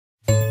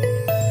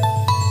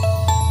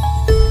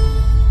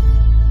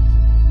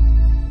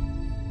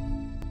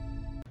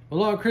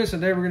Hello, Chris,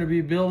 and today we're going to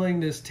be building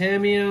this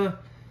TAMIYA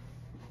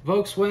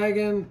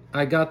Volkswagen.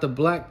 I got the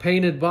black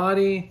painted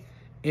body,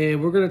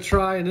 and we're going to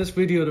try in this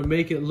video to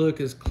make it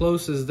look as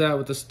close as that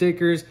with the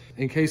stickers.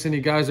 In case any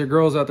guys or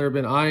girls out there have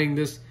been eyeing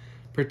this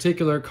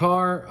particular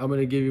car, I'm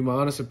going to give you my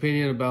honest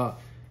opinion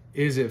about,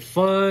 is it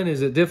fun?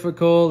 Is it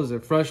difficult? Is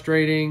it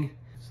frustrating?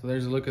 So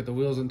there's a look at the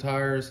wheels and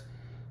tires.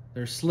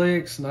 They're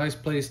slicks, nice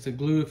place to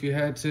glue if you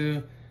had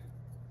to.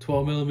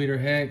 12mm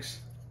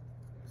hex,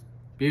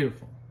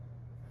 beautiful.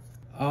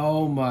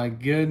 Oh my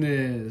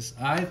goodness,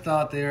 I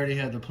thought they already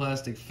had the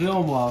plastic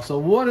film off. So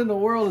what in the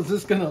world is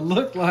this gonna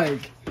look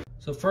like?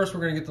 So first we're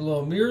gonna get the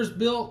little mirrors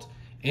built,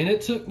 and it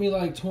took me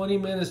like 20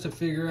 minutes to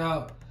figure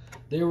out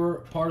they were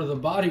part of the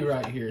body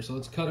right here. So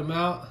let's cut them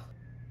out.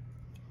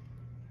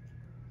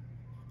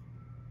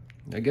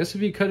 I guess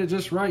if you cut it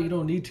just right, you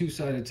don't need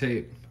two-sided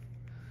tape.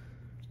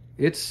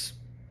 It's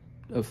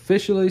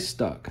officially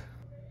stuck.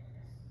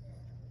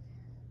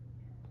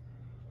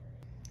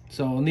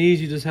 So on these,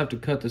 you just have to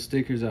cut the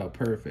stickers out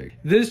perfect.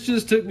 This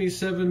just took me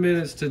 7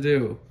 minutes to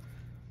do.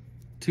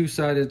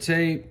 Two-sided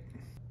tape.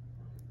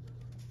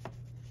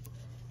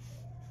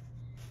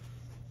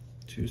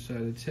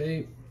 Two-sided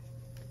tape.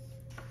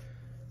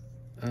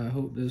 I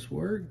hope this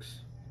works.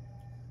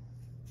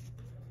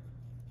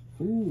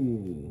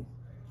 Ooh.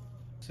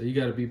 So you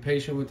gotta be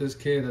patient with this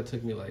kid. That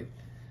took me like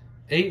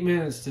 8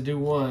 minutes to do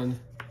one.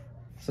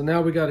 So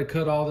now we gotta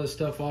cut all this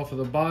stuff off of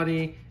the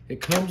body.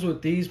 It comes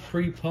with these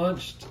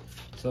pre-punched.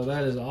 So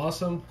that is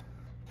awesome.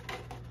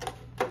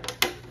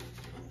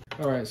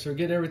 All right, so we're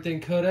getting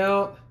everything cut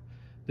out.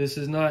 This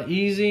is not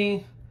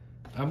easy.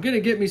 I'm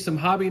gonna get me some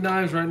hobby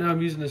knives. Right now I'm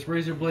using this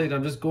razor blade.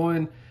 I'm just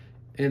going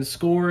and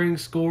scoring,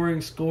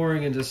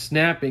 and just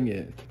snapping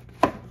it.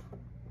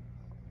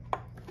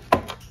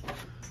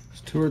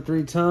 Just 2 or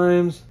 3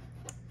 times.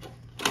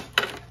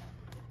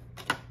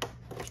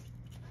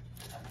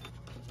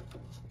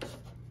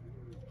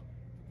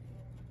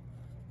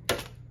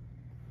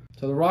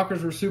 So the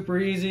rockers were super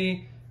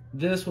easy.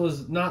 This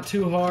was not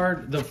too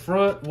hard. The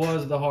front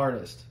was the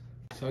hardest.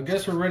 So I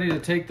guess we're ready to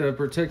take the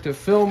protective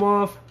film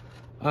off.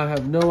 I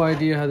have no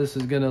idea how this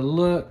is gonna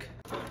look.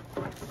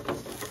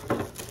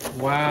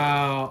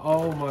 Wow,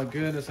 oh my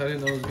goodness, I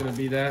didn't know it was gonna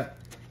be that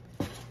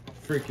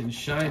freaking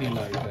shiny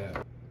like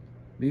that.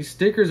 These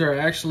stickers are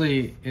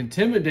actually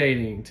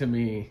intimidating to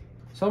me.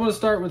 So I'm gonna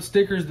start with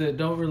stickers that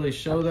don't really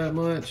show that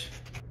much.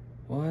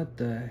 What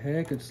the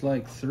heck, it's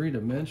like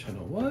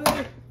 3-dimensional,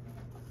 what?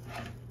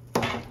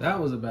 That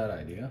was a bad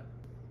idea.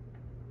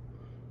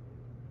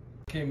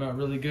 Came out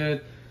really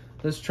good.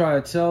 Let's try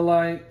a tail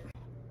light.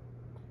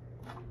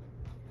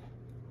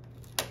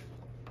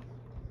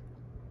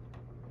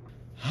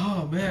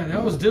 Oh man,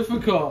 that was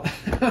difficult.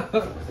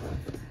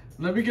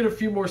 Let me get a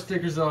few more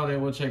stickers on it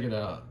and we'll check it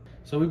out.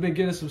 So we've been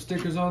getting some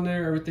stickers on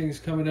there. Everything's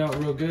coming out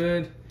real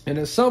good. And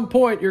at some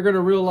point, you're gonna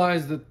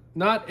realize that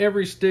not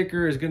every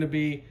sticker is gonna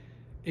be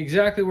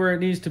exactly where it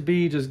needs to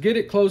be. Just get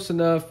it close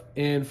enough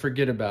and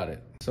forget about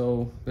it.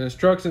 So the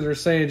instructions are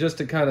saying just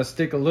to kind of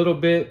stick a little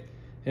bit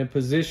and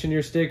position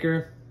your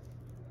sticker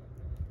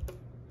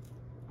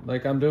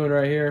like I'm doing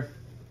right here.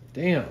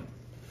 Damn.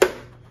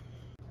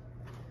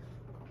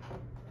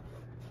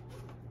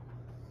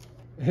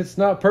 It's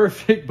not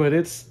perfect, but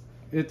it's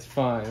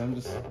fine. I'm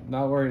just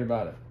not worried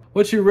about it.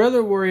 What you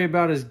rather worry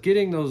about is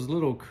getting those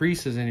little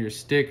creases in your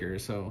sticker.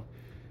 So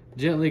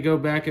gently go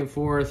back and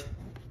forth.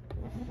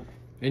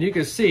 And you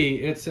can see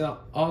it's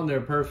on there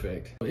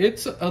perfect.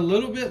 It's a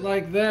little bit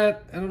like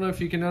that. I don't know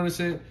if you can notice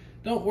it.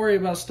 Don't worry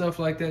about stuff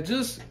like that.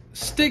 Just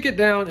stick it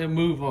down and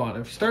move on.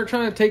 If you start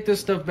trying to take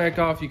this stuff back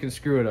off, you can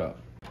screw it up.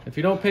 If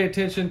you don't pay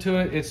attention to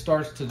it, it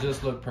starts to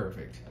just look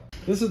perfect.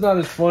 This is not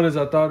as fun as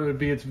I thought it would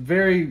be. It's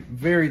very,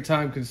 very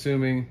time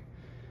consuming,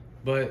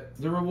 but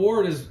the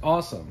reward is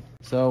awesome.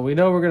 So we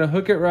know we're gonna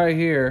hook it right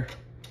here,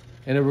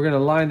 and then we're gonna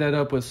line that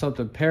up with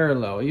something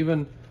parallel,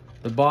 even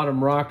the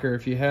bottom rocker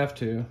if you have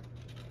to.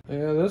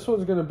 Yeah, this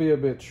one's gonna be a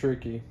bit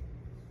tricky.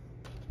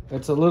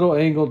 It's a little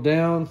angled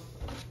down,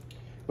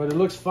 but it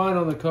looks fine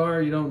on the car.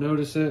 You don't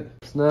notice it.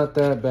 It's not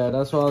that bad.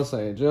 That's what I was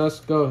saying.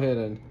 Just go ahead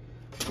and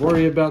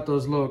worry about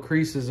those little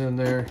creases in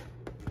there.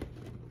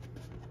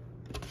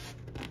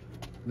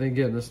 Then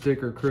getting the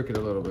sticker crooked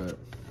a little bit.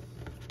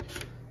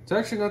 It's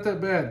actually not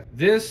that bad.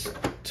 This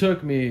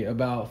took me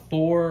about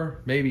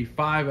 4, maybe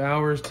 5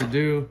 hours to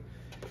do.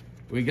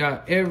 We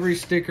got every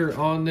sticker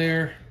on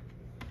there.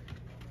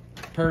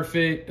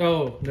 Perfect.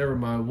 Oh, never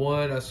mind.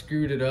 One, I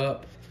screwed it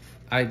up.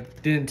 I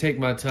didn't take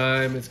my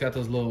time. It's got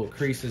those little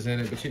creases in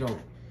it, but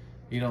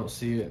you don't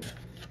see it.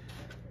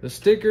 The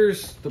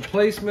stickers, the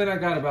placement, I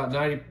got about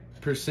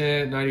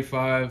 90%,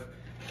 95.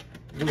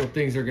 Little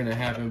things are gonna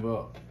happen,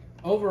 but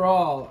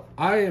overall,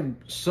 I am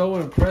so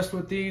impressed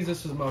with these.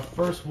 This is my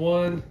first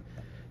one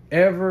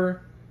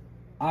ever.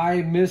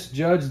 I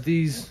misjudged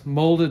these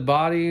molded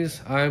bodies.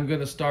 I'm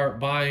gonna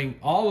start buying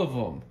all of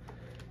them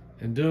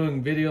and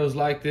doing videos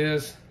like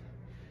this.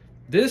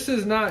 This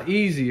is not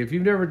easy. If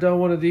you've never done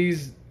one of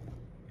these,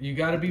 you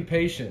gotta be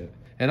patient.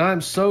 And I'm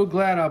so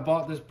glad I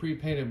bought this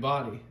pre-painted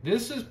body.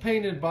 This is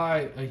painted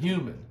by a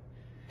human.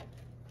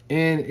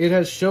 And it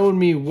has shown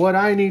me what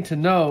I need to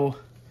know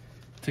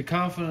to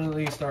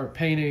confidently start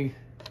painting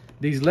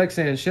these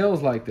Lexan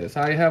shells like this.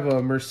 I have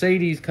a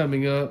Mercedes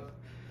coming up.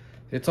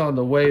 It's on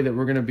the way that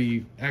we're gonna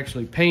be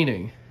actually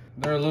painting.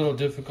 They're a little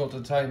difficult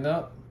to tighten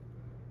up.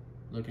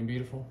 Looking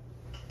beautiful.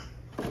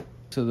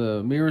 So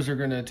the mirrors are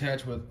gonna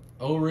attach with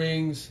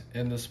O-rings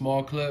and the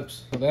small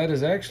clips. So that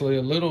is actually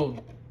a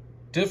little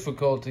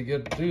difficult to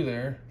get through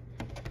there.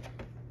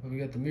 But we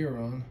got the mirror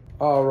on.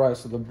 All right,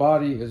 so the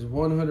body is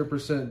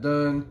 100%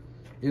 done.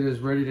 It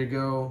is ready to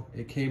go.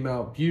 It came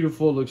out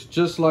beautiful. Looks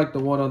just like the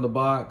one on the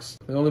box.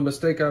 The only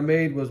mistake I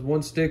made was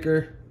one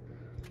sticker.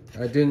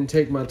 I didn't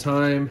take my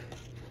time.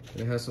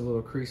 It has some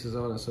little creases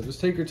on it, so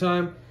just take your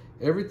time.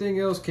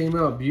 Everything else came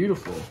out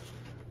beautiful.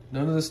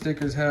 None of the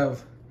stickers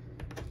have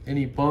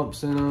any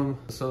bumps in them.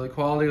 So the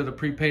quality of the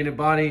pre-painted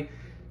body,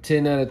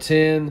 10 out of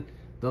 10.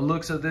 The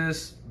looks of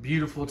this,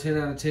 beautiful, 10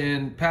 out of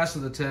 10.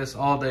 Passes the test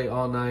all day,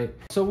 all night.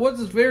 So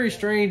what's very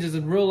strange is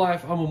in real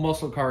life, I'm a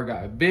muscle car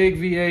guy. Big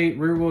V8,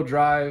 rear wheel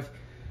drive,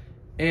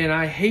 and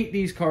I hate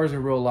these cars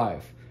in real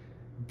life.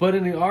 But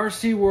in the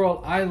RC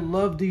world, I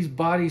love these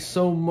bodies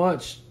so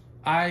much.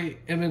 I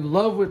am in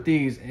love with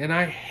these, and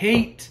I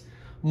hate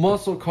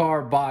muscle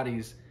car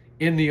bodies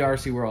in the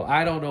RC world.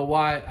 I don't know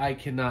why. I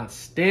cannot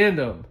stand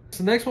them.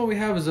 So the next one we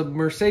have is a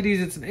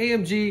Mercedes. It's an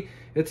AMG.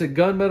 It's a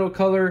gunmetal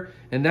color,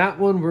 and that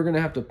one we're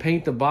gonna have to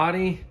paint the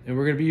body, and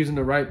we're gonna be using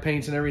the right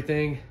paints and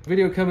everything.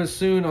 Video coming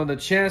soon on the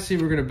chassis.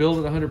 We're gonna build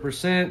it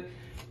 100%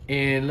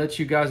 and let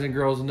you guys and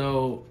girls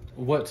know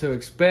what to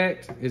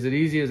expect. Is it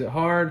easy? Is it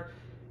hard?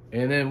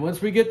 And then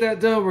once we get that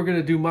done, we're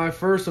gonna do my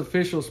first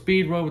official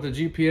speed run with the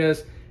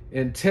GPS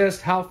and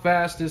test how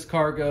fast this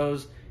car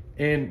goes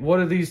and what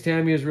are these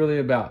Tamiyas really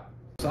about.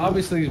 So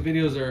obviously these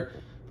videos are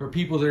for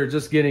people that are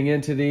just getting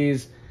into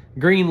these.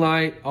 Green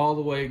light, all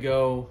the way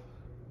go.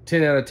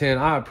 10 out of 10.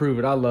 I approve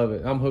it. I love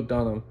it. I'm hooked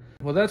on them.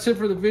 Well, that's it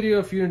for the video.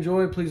 If you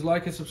enjoyed, please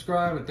like and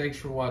subscribe, and thanks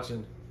for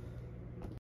watching.